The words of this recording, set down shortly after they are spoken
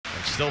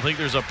still think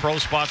there's a pro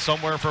spot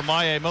somewhere for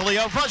Maye. Millie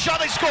out front, shot,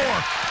 they score!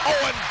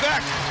 Owen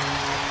Beck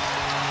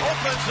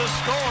opens the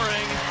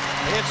scoring.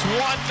 It's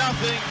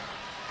 1-0.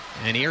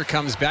 And here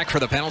comes Beck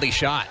for the penalty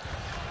shot.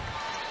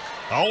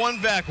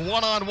 Owen Beck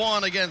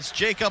one-on-one against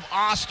Jacob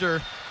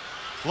Oster,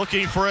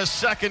 looking for his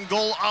second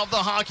goal of the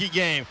hockey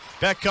game.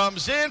 Beck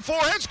comes in,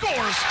 forehand,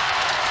 scores!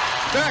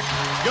 Beck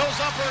goes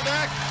up her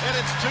neck, and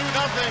it's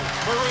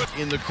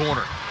 2-0 in the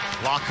corner.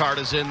 Lockhart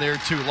is in there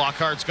too.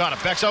 Lockhart's got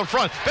it. Beck's out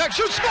front. Beck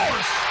shoots,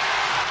 scores!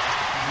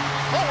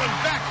 Owen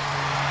Beck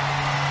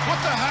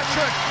with the hat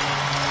trick.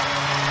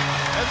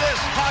 And this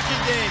hockey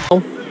game.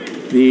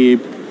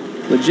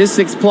 The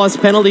Logistics Plus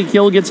penalty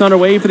kill gets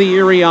underway for the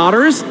Erie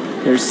Otters.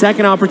 Their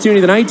second opportunity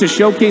of the night to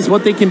showcase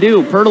what they can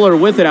do. Pertler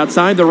with it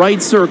outside the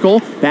right circle.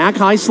 Back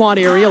high slot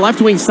area,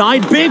 left wing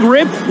side. Big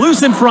rip,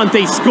 loose in front,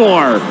 they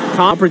score.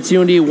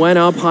 Opportunity went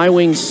up, high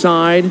wing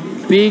side.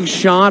 Big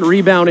shot,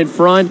 rebound in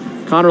front.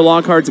 Connor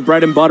Lockhart's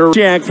bread and butter.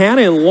 Jack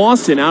Hanna and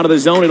Lawson out of the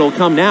zone. It'll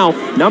come now.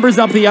 Numbers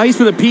up the ice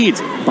for the Petes.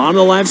 Bottom of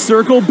the left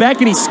circle, Beck,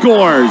 and he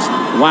scores.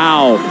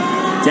 Wow.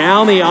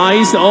 Down the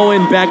ice,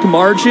 Owen Beck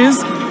marches.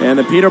 And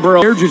the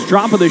Peterborough just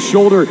drop of the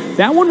shoulder.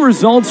 That one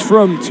results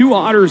from two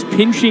Otters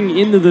pinching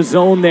into the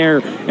zone there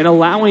and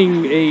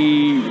allowing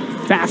a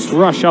fast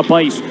rush up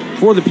ice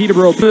for the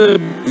Peterborough.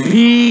 The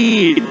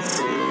Petes.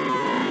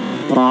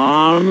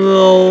 Bottom of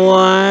the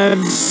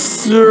left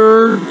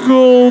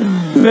circle,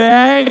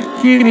 Beck,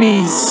 and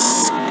he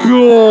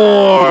scores.